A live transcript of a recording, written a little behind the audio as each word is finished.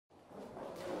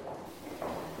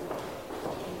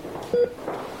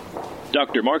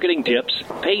Dr. Marketing Tips,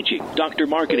 paging Dr.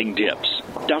 Marketing Tips.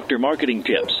 Dr. Marketing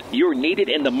Tips, you're needed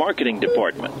in the marketing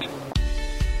department.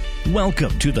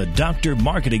 Welcome to the Dr.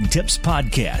 Marketing Tips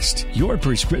Podcast, your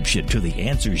prescription to the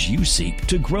answers you seek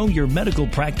to grow your medical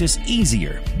practice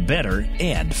easier, better,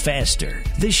 and faster.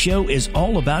 This show is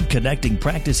all about connecting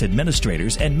practice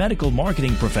administrators and medical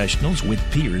marketing professionals with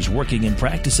peers working in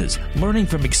practices, learning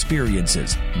from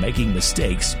experiences, making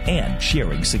mistakes, and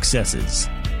sharing successes.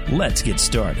 Let's get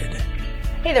started.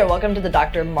 Hey there, welcome to the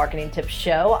Dr. Marketing Tips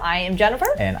Show. I am Jennifer.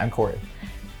 And I'm Corey.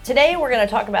 Today we're going to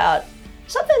talk about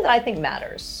something that I think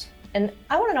matters. And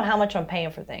I want to know how much I'm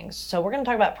paying for things. So we're going to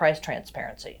talk about price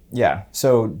transparency. Yeah.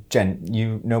 So, Jen,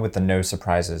 you know what the No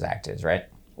Surprises Act is, right?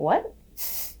 What?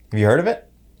 Have you heard of it?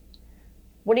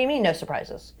 What do you mean, no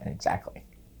surprises? Exactly.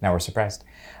 Now we're surprised.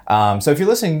 So if you're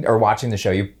listening or watching the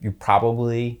show, you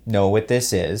probably know what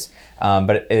this is.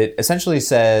 But it essentially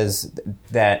says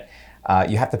that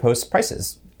you have to post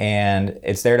prices. And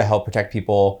it's there to help protect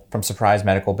people from surprise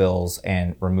medical bills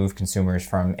and remove consumers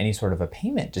from any sort of a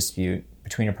payment dispute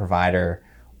between a provider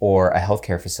or a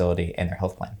healthcare facility and their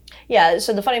health plan. Yeah,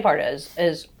 so the funny part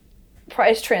is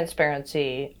price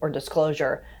transparency or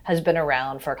disclosure has been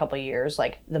around for a couple of years,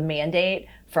 like the mandate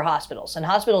for hospitals. And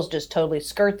hospitals just totally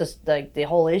skirt this, the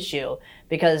whole issue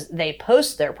because they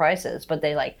post their prices, but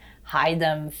they hide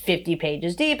them 50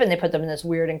 pages deep and they put them in this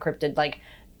weird encrypted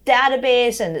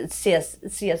database and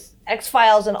CSX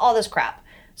files and all this crap.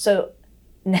 So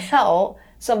now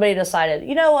somebody decided,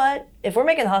 you know what? If we're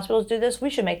making hospitals do this, we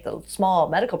should make the small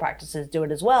medical practices do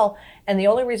it as well. And the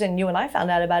only reason you and I found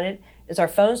out about it is our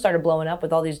phones started blowing up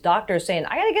with all these doctors saying,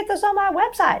 I got to get this on my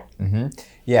website. Mm-hmm.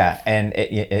 Yeah, and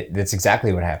it's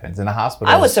exactly what happens. In the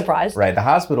hospitals, I was surprised. Right, the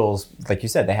hospitals, like you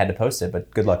said, they had to post it, but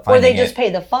good luck finding it. Or they just pay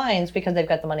the fines because they've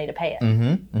got the money to pay it.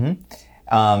 Mm-hmm,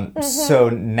 mm-hmm. So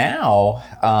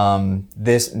now,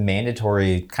 this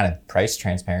mandatory kind of price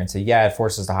transparency, it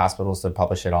forces the hospitals to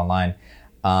publish it online.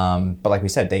 But like we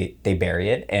said, they bury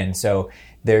it. And so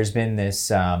there's been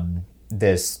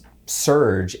this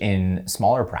surge in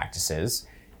smaller practices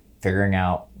figuring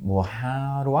out, well,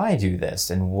 how do I do this?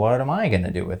 And what am I going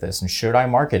to do with this? And should I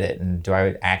market it? And do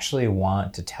I actually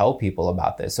want to tell people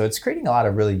about this? So it's creating a lot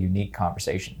of really unique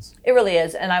conversations. It really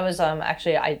is. And I was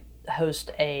I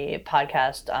host a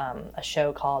podcast, a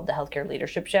show called The Healthcare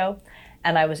Leadership Show.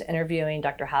 And I was interviewing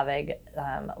Dr. Havig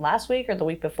last week or the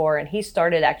week before. And he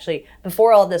started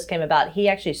before all this came about, he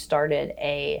actually started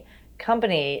a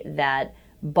company that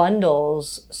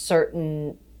bundles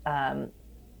certain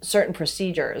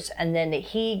procedures. And then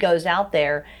he goes out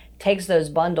there, takes those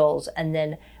bundles, and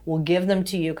then will give them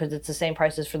to you because it's the same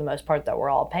prices for the most part that we're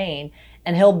all paying.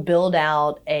 And he'll build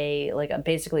out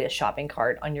basically a shopping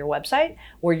cart on your website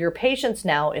where your patients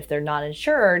now, if they're not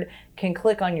insured, can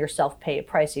click on your self-pay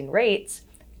pricing rates,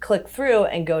 click through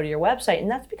and go to your website. And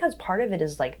that's because part of it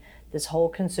is this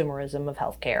whole consumerism of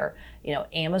healthcare.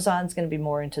 Amazon's going to be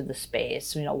more into the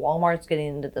space. Walmart's getting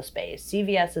into the space.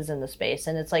 CVS is in the space.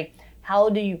 And it's how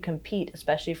do you compete,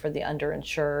 especially for the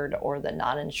underinsured or the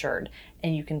non-insured?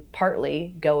 And you can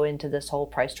partly go into this whole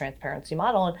price transparency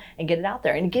model and get it out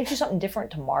there. And it gives you something different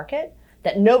to market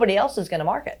that nobody else is going to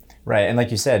market. Right. And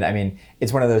like you said,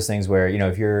 it's one of those things where,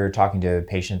 if you're talking to a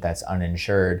patient that's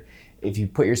uninsured, if you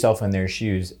put yourself in their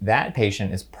shoes, that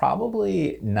patient is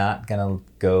probably not going to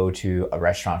go to a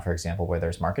restaurant, for example, where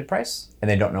there's market price and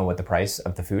they don't know what the price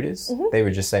of the food is. Mm-hmm. They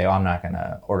would just say, I'm not going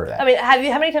to order that.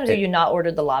 How many times have you not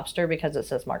ordered the lobster because it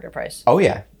says market price? Oh,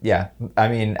 yeah. Yeah. I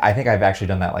think I've actually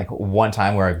done that one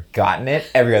time where I've gotten it.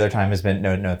 Every other time has been,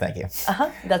 no, thank you.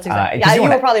 Uh-huh. That's exactly. You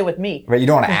were probably with me. Right. You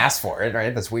don't want to ask for it,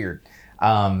 right? That's weird.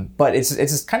 But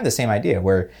it's kind of the same idea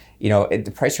where,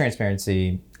 the price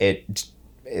transparency,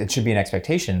 it should be an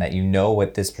expectation that you know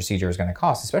what this procedure is going to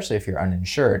cost, especially if you're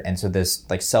uninsured. And so this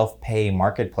self-pay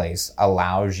marketplace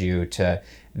allows you to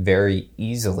very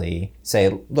easily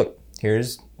say, look,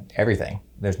 here's everything.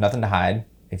 There's nothing to hide.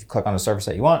 If you click on a service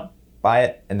that you want, buy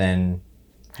it, and then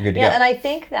you're good to go. Yeah, and I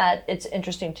think that it's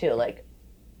interesting too.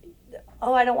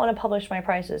 I don't want to publish my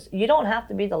prices. You don't have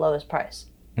to be the lowest price.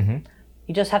 Mm-hmm.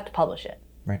 You just have to publish it.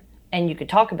 Right. And you could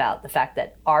talk about the fact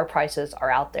that our prices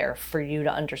are out there for you to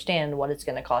understand what it's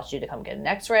going to cost you to come get an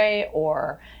x-ray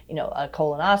or, a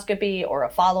colonoscopy or a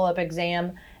follow-up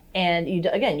exam. And you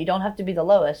don't have to be the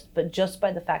lowest, but just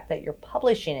by the fact that you're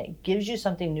publishing it gives you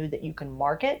something new that you can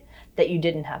market that you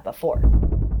didn't have before.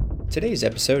 Today's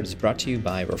episode is brought to you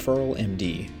by Referral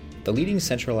MD, the leading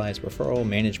centralized referral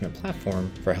management platform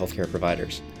for healthcare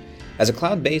providers. As a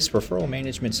cloud-based referral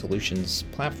management solutions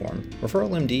platform,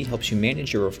 ReferralMD helps you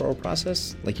manage your referral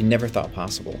process like you never thought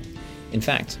possible. In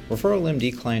fact,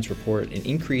 ReferralMD clients report an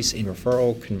increase in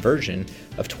referral conversion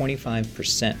of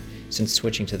 25% since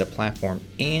switching to the platform,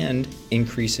 and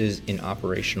increases in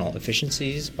operational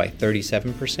efficiencies by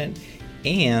 37%,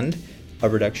 and a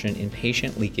reduction in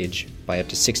patient leakage by up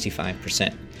to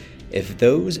 65%. If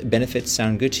those benefits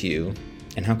sound good to you,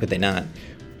 and how could they not,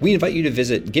 we invite you to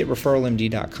visit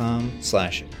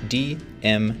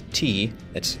getreferralmd.com/DMT,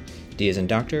 that's D as in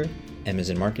doctor, M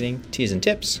as in marketing, T as in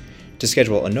tips, to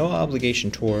schedule a no-obligation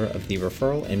tour of the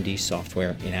ReferralMD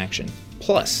software in action.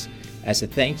 Plus, as a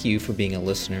thank you for being a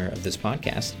listener of this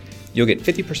podcast, you'll get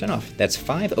 50% off, that's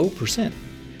 50%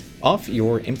 off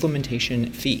your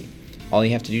implementation fee. All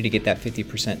you have to do to get that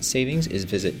 50% savings is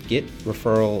visit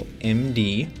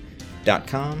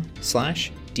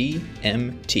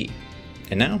getreferralmd.com/DMT.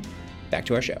 And now, back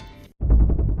to our show.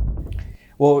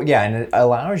 Well, yeah, and it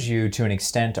allows you to an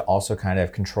extent to also kind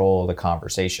of control the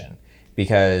conversation.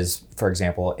 Because, for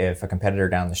example, if a competitor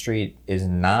down the street is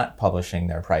not publishing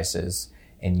their prices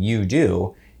and you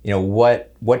do,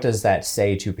 what does that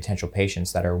say to potential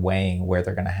patients that are weighing where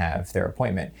they're going to have their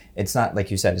appointment? It's not,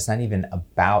 like you said, it's not even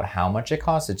about how much it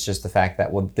costs. It's just the fact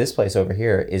that, well, this place over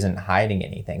here isn't hiding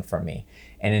anything from me.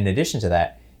 And in addition to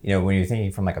that, when you're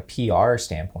thinking from like a PR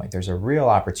standpoint, there's a real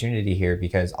opportunity here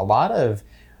because a lot of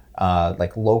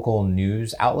like local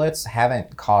news outlets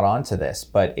haven't caught on to this.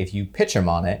 But if you pitch them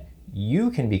on it,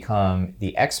 you can become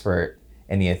the expert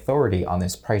and the authority on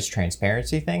this price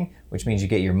transparency thing, which means you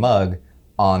get your mug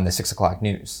on the 6 o'clock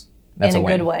news. That's in a a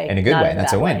win. good way. In a good way.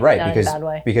 That's a win, right? Not in a bad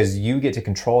way. Because you get to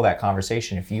control that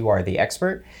conversation if you are the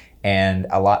expert. And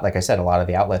like I said, a lot of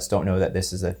the outlets don't know that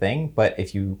this is a thing. But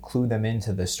if you clue them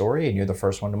into the story and you're the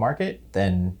first one to market,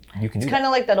 then you can do that. It's kind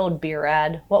of like that old beer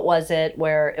ad. What was it?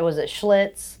 Where it was at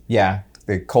Schlitz. Yeah,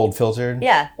 the cold filtered.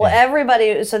 Yeah. Well,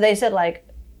 everybody. So they said like,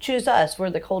 choose us.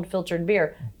 We're the cold filtered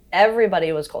beer.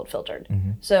 Everybody was cold filtered.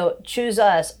 Mm-hmm. So choose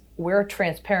us. We're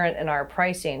transparent in our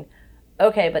pricing.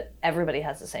 Okay, but everybody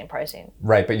has the same pricing.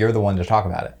 Right, but you're the one to talk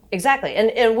about it. Exactly.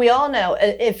 And we all know,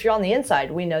 if you're on the inside,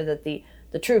 we know that the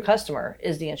true customer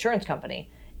is the insurance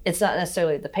company. It's not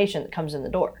necessarily the patient that comes in the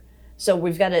door. So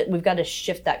we've got to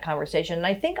shift that conversation. And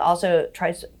I think also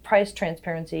price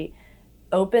transparency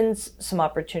opens some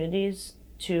opportunities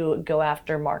to go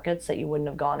after markets that you wouldn't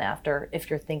have gone after if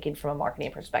you're thinking from a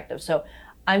marketing perspective. So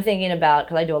I'm thinking about,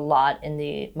 because I do a lot in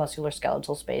the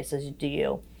musculoskeletal space, as do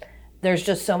you. There's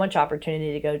just so much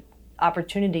opportunity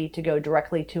to go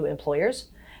directly to employers,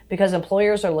 because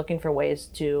employers are looking for ways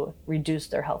to reduce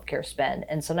their healthcare spend,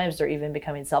 and sometimes they're even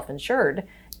becoming self-insured.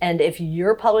 And if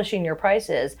you're publishing your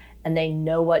prices and they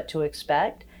know what to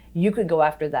expect, you could go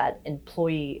after that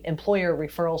employer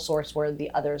referral source where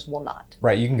the others will not.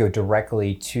 Right, you can go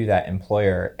directly to that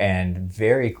employer and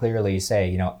very clearly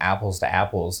say, apples to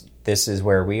apples, this is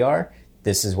where we are,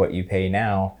 this is what you pay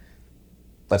now,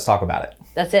 let's talk about it.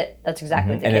 That's it. That's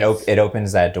exactly the case. And it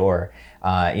opens that door,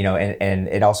 and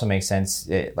it also makes sense,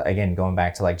 again, going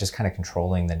back to like just kind of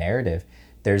controlling the narrative.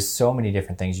 There's so many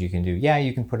different things you can do. Yeah,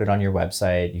 you can put it on your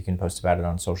website, you can post about it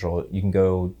on social, you can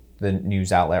go the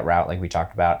news outlet route like we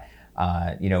talked about.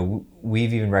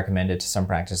 We've even recommended to some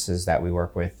practices that we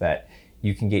work with that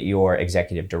you can get your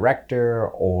executive director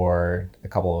or a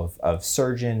couple of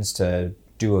surgeons to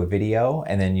do a video,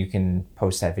 and then you can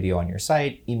post that video on your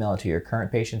site, email it to your current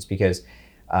patients, because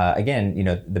again,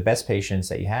 the best patients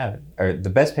that you have, or the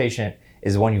best patient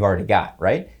is the one you've already got,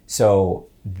 right? So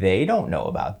they don't know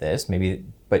about this, maybe,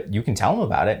 but you can tell them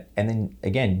about it, and then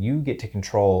again, you get to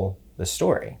control the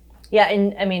story. Yeah,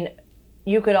 and I mean,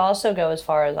 you could also go as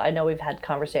far as, I know we've had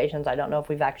conversations, I don't know if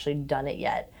we've actually done it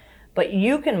yet, but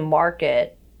you can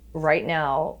market right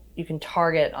now, you can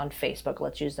target on Facebook,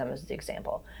 let's use them as the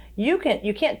example. You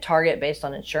can't target based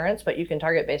on insurance, but you can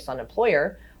target based on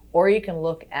employer, or you can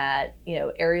look at,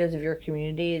 areas of your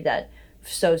community that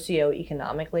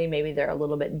socioeconomically, maybe they're a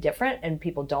little bit different and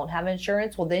people don't have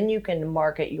insurance. Well, then you can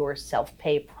market your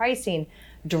self-pay pricing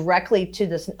directly to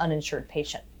this uninsured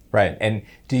patient. Right. And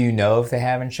do you know if they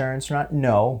have insurance or not?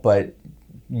 No, but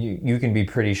you can be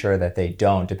pretty sure that they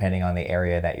don't, depending on the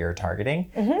area that you're targeting.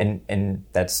 Mm-hmm. And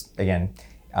that's, again,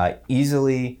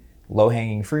 easily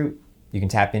low-hanging fruit. You can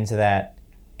tap into that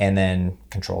and then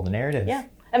control the narrative. Yeah.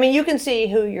 I mean, you can see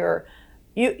who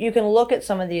you can look at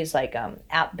some of these like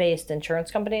app-based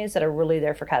insurance companies that are really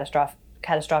there for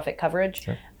catastrophic coverage.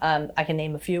 Sure. I can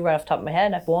name a few right off the top of my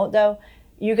head. I won't, though.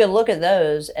 You can look at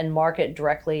those and market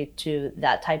directly to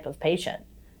that type of patient.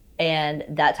 And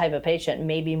that type of patient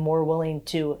may be more willing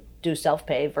to do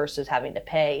self-pay versus having to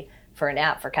pay for an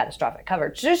app for catastrophic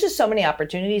coverage. There's just so many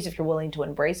opportunities if you're willing to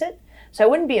embrace it. So I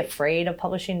wouldn't be afraid of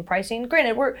publishing pricing.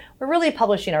 Granted, we're really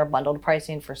publishing our bundled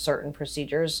pricing for certain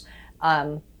procedures.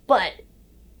 But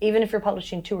even if you're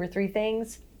publishing 2 or 3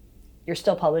 things, you're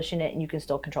still publishing it and you can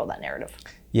still control that narrative.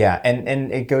 Yeah,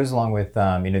 and it goes along with,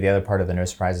 the other part of the No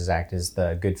Surprises Act is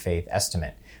the good faith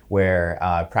estimate, where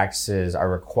practices are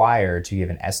required to give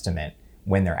an estimate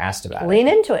when they're asked about Lean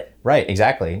into it. Right,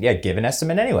 exactly. Yeah, give an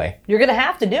estimate anyway. You're going to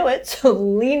have to do it, so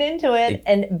lean into it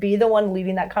and be the one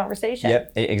leading that conversation.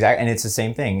 Yep, exactly. And it's the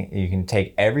same thing. You can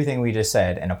take everything we just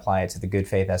said and apply it to the good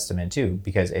faith estimate too,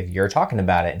 because if you're talking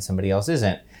about it and somebody else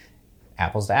isn't,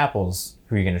 apples to apples,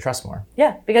 who are you going to trust more?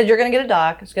 Yeah, because you're going to get a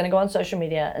doc who's going to go on social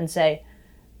media and say,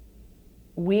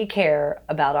 we care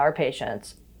about our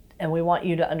patients and we want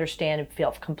you to understand and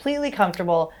feel completely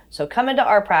comfortable. So come into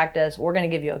our practice. We're going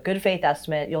to give you a good faith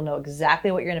estimate. You'll know exactly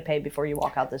what you're going to pay before you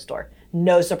walk out this door.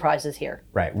 No surprises here.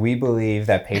 Right. We believe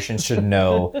that patients should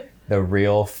know the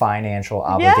real financial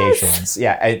obligations.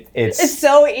 Yes. Yeah, it's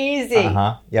so easy.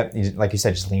 Yep. Like you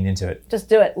said, just lean into it. Just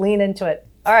do it. Lean into it.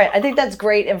 All right. I think that's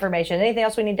great information. Anything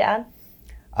else we need to add?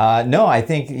 No, I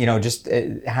think, just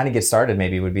how to get started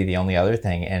maybe would be the only other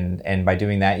thing. And by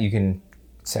doing that, you can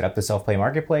set up the self-pay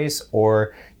marketplace,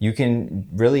 or you can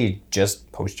really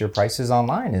just post your prices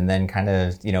online and then kind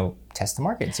of, test the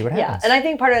market and see what happens. Yeah, and I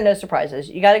think part of No Surprises,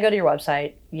 you got to go to your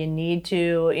website. You need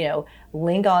to,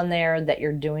 link on there that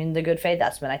you're doing the good faith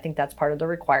estimate. I think that's part of the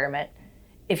requirement.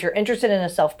 If you're interested in a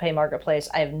self-pay marketplace,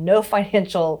 I have no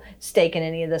financial stake in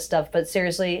any of this stuff, but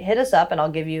seriously, hit us up and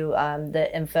I'll give you the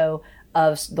info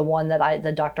of the one that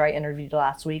the doctor I interviewed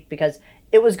last week, because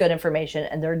it was good information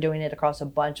and they're doing it across a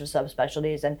bunch of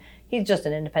subspecialties, and he's just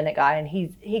an independent guy and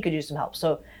he could use some help.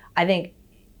 So I think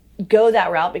go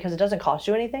that route because it doesn't cost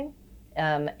you anything,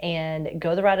 and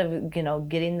go the route of,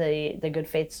 getting the good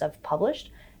faith stuff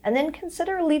published, and then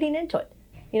consider leading into it,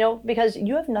 because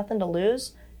you have nothing to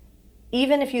lose.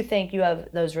 Even if you think you have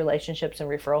those relationships and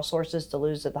referral sources to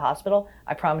lose at the hospital,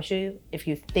 I promise you, if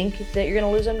you think that you're going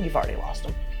to lose them, you've already lost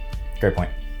them. Great point.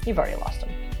 You've already lost them.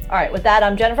 All right, with that,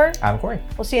 I'm Jennifer. I'm Corey.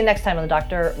 We'll see you next time on the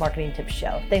Dr. Marketing Tips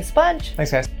Show. Thanks a bunch.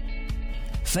 Thanks, guys.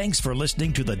 Thanks for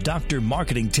listening to the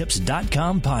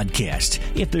drmarketingtips.com podcast.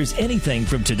 If there's anything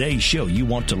from today's show you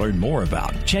want to learn more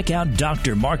about, check out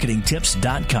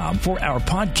drmarketingtips.com for our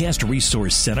podcast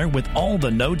resource center with all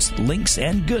the notes, links,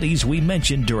 and goodies we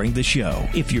mentioned during the show.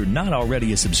 If you're not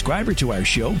already a subscriber to our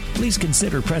show, please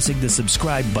consider pressing the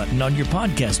subscribe button on your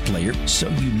podcast player so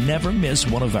you never miss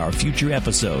one of our future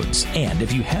episodes. And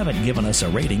if you haven't given us a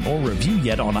rating or review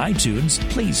yet on iTunes,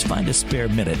 please find a spare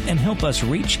minute and help us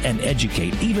reach and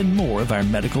educate even more of our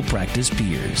medical practice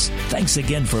peers. Thanks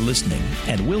again for listening,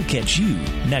 and we'll catch you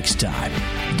next time.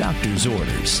 Doctor's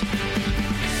Orders.